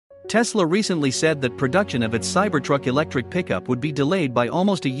Tesla recently said that production of its Cybertruck electric pickup would be delayed by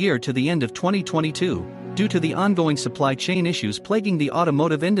almost a year to the end of 2022, due to the ongoing supply chain issues plaguing the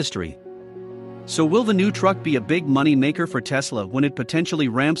automotive industry. So will the new truck be a big money maker for Tesla when it potentially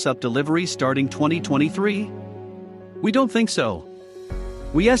ramps up deliveries starting 2023? We don't think so.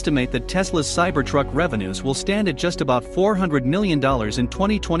 We estimate that Tesla's Cybertruck revenues will stand at just about $400 million in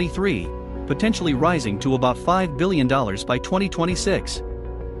 2023, potentially rising to about $5 billion by 2026.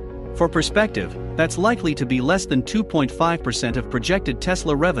 For perspective, that's likely to be less than 2.5% of projected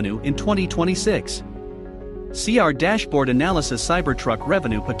Tesla revenue in 2026. See our dashboard analysis Cybertruck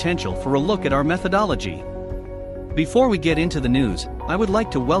revenue potential for a look at our methodology. Before we get into the news, I would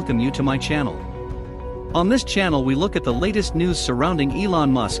like to welcome you to my channel. On this channel we look at the latest news surrounding Elon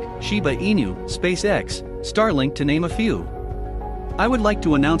Musk, Shiba Inu, SpaceX, Starlink to name a few. I would like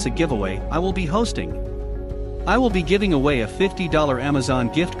to announce a giveaway I will be hosting. I will be giving away a $50 Amazon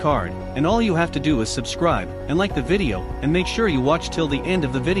gift card, and all you have to do is subscribe and like the video and make sure you watch till the end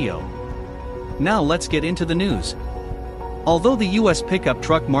of the video. Now let's get into the news. Although the US pickup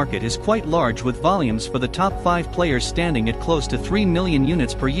truck market is quite large with volumes for the top 5 players standing at close to 3 million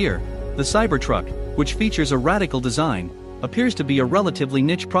units per year, the Cybertruck, which features a radical design, appears to be a relatively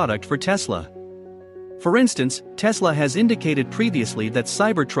niche product for Tesla. For instance, Tesla has indicated previously that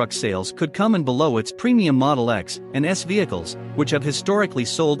Cybertruck sales could come in below its premium Model X and S vehicles, which have historically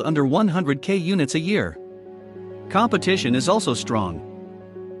sold under 100,000 units a year. Competition is also strong.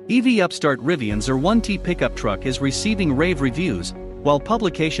 EV upstart Rivian's R1T pickup truck is receiving rave reviews, while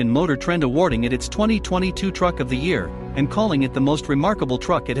publication Motor Trend awarding it its 2022 Truck of the Year and calling it the most remarkable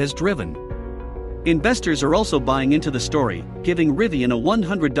truck it has driven. Investors are also buying into the story, giving Rivian a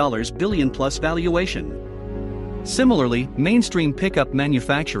 $100 billion-plus valuation. Similarly, mainstream pickup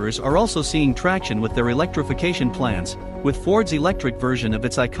manufacturers are also seeing traction with their electrification plans, with Ford's electric version of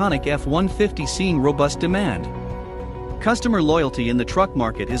its iconic F-150 seeing robust demand. Customer loyalty in the truck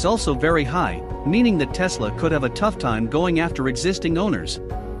market is also very high, meaning that Tesla could have a tough time going after existing owners.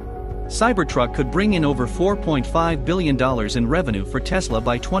 Cybertruck could bring in over $4.5 billion in revenue for Tesla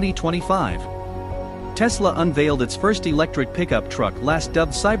by 2025. Tesla unveiled its first electric pickup truck last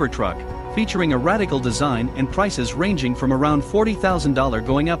dubbed Cybertruck, featuring a radical design and prices ranging from around $40,000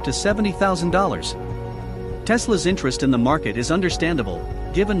 going up to $70,000. Tesla's interest in the market is understandable,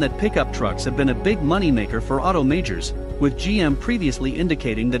 given that pickup trucks have been a big moneymaker for auto majors, with GM previously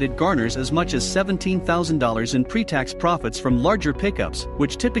indicating that it garners as much as $17,000 in pre-tax profits from larger pickups,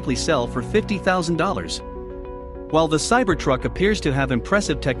 which typically sell for $50,000. While the Cybertruck appears to have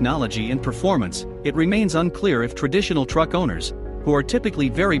impressive technology and performance, it remains unclear if traditional truck owners, who are typically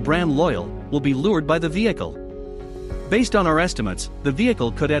very brand loyal, will be lured by the vehicle. Based on our estimates, the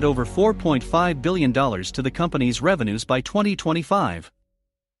vehicle could add over $4.5 billion to the company's revenues by 2025.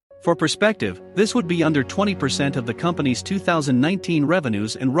 For perspective, this would be under 20% of the company's 2019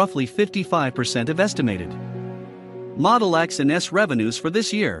 revenues and roughly 55% of estimated Model X and S revenues for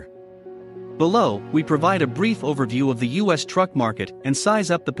this year. Below, we provide a brief overview of the US truck market and size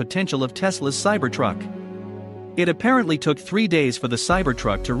up the potential of Tesla's Cybertruck. It apparently took 3 days for the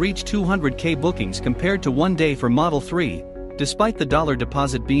Cybertruck to reach 200,000 bookings compared to 1 day for Model 3, despite the dollar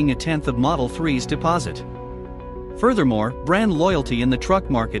deposit being a tenth of Model 3's deposit. Furthermore, brand loyalty in the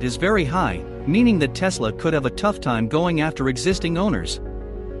truck market is very high, meaning that Tesla could have a tough time going after existing owners.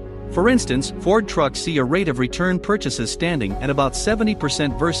 For instance, Ford trucks see a rate of return purchases standing at about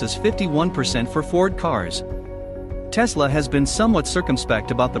 70% versus 51% for Ford cars. Tesla has been somewhat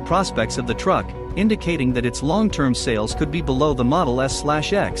circumspect about the prospects of the truck, indicating that its long-term sales could be below the Model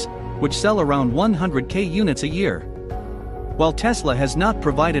S/X, which sell around 100,000 units a year. While Tesla has not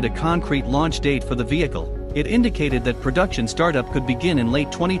provided a concrete launch date for the vehicle, it indicated that production startup could begin in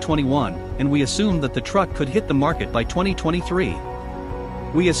late 2021, and we assume that the truck could hit the market by 2023.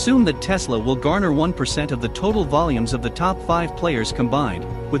 We assume that Tesla will garner 1% of the total volumes of the top 5 players combined,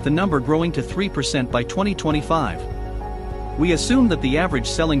 with the number growing to 3% by 2025. We assume that the average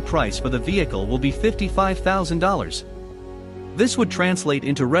selling price for the vehicle will be $55,000. This would translate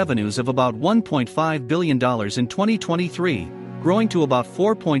into revenues of about $1.5 billion in 2023, growing to about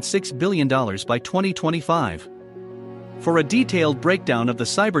 $4.6 billion by 2025. For a detailed breakdown of the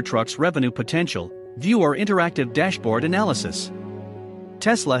Cybertruck's revenue potential, view our interactive dashboard analysis.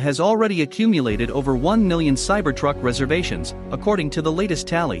 Tesla has already accumulated over 1 million Cybertruck reservations, according to the latest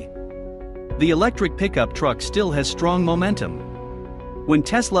tally. The electric pickup truck still has strong momentum. When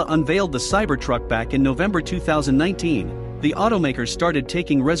Tesla unveiled the Cybertruck back in November 2019, the automaker started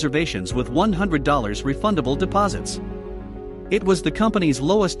taking reservations with $100 refundable deposits. It was the company's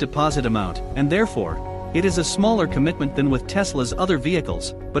lowest deposit amount, and therefore, it is a smaller commitment than with Tesla's other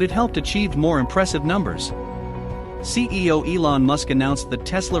vehicles, but it helped achieve more impressive numbers. CEO Elon Musk announced that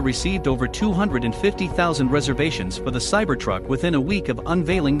Tesla received over 250,000 reservations for the Cybertruck within a week of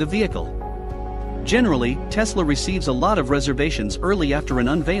unveiling the vehicle. Generally, Tesla receives a lot of reservations early after an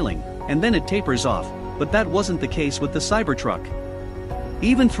unveiling, and then it tapers off, but that wasn't the case with the Cybertruck.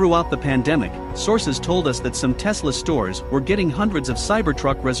 Even throughout the pandemic, sources told us that some Tesla stores were getting hundreds of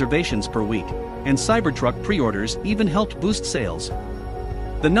Cybertruck reservations per week, and Cybertruck pre-orders even helped boost sales.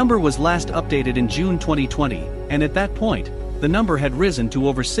 The number was last updated in June 2020, and at that point, the number had risen to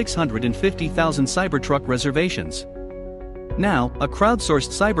over 650,000 Cybertruck reservations. Now, a crowdsourced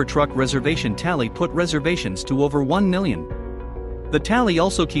Cybertruck reservation tally put reservations to over 1 million. The tally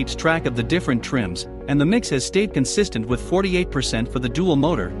also keeps track of the different trims, and the mix has stayed consistent with 48% for the dual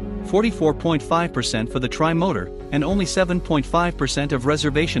motor, 44.5% for the tri-motor, and only 7.5% of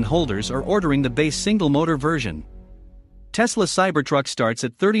reservation holders are ordering the base single-motor version. Tesla Cybertruck starts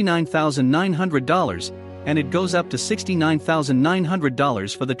at $39,900, and it goes up to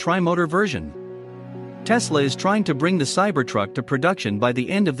 $69,900 for the tri-motor version. Tesla is trying to bring the Cybertruck to production by the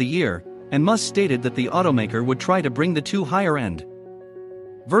end of the year, and Musk stated that the automaker would try to bring the two higher-end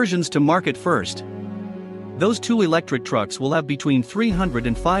versions to market first. Those two electric trucks will have between 300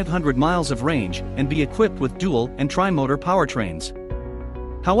 and 500 miles of range and be equipped with dual and tri-motor powertrains.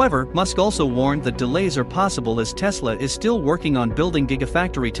 However, Musk also warned that delays are possible as Tesla is still working on building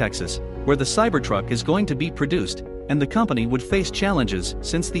Gigafactory Texas, where the Cybertruck is going to be produced, and the company would face challenges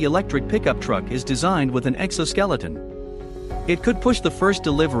since the electric pickup truck is designed with an exoskeleton. It could push the first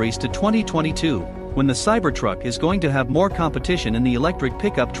deliveries to 2022, when the Cybertruck is going to have more competition in the electric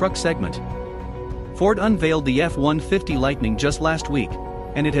pickup truck segment. Ford unveiled the F-150 Lightning just last week,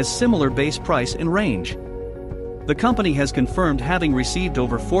 and it has similar base price and range. The company has confirmed having received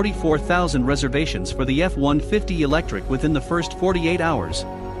over 44,000 reservations for the F-150 electric within the first 48 hours.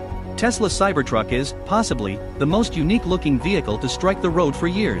 Tesla Cybertruck is, possibly, the most unique-looking vehicle to strike the road for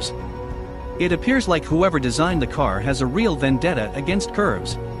years. It appears like whoever designed the car has a real vendetta against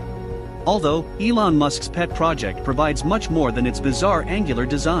curves. Although, Elon Musk's pet project provides much more than its bizarre angular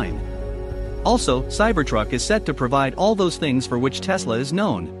design. Also, Cybertruck is set to provide all those things for which Tesla is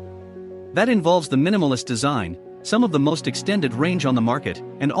known. That involves the minimalist design, some of the most extended range on the market,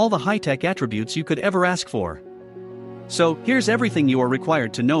 and all the high-tech attributes you could ever ask for. So, here's everything you are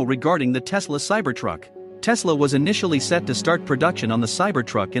required to know regarding the Tesla Cybertruck. Tesla was initially set to start production on the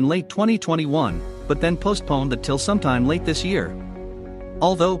Cybertruck in late 2021, but then postponed it till sometime late this year.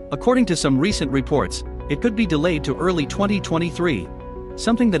 Although, according to some recent reports, it could be delayed to early 2023,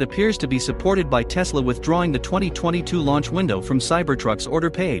 something that appears to be supported by Tesla withdrawing the 2022 launch window from Cybertruck's order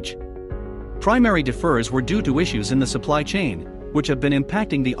page. Primary deferrals were due to issues in the supply chain, which have been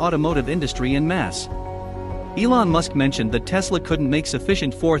impacting the automotive industry en masse. Elon Musk mentioned that Tesla couldn't make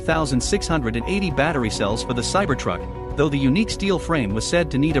sufficient 4,680 battery cells for the Cybertruck, though the unique steel frame was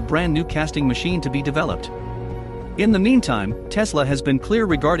said to need a brand new casting machine to be developed. In the meantime, Tesla has been clear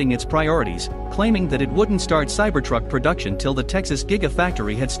regarding its priorities, claiming that it wouldn't start Cybertruck production till the Texas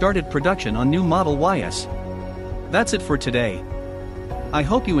Gigafactory had started production on new Model Ys. That's it for today. I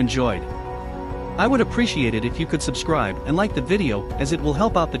hope you enjoyed. I would appreciate it if you could subscribe and like the video, as it will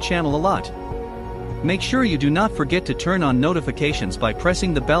help out the channel a lot. Make sure you do not forget to turn on notifications by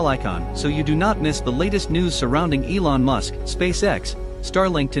pressing the bell icon so you do not miss the latest news surrounding Elon Musk, SpaceX,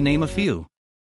 Starlink to name a few.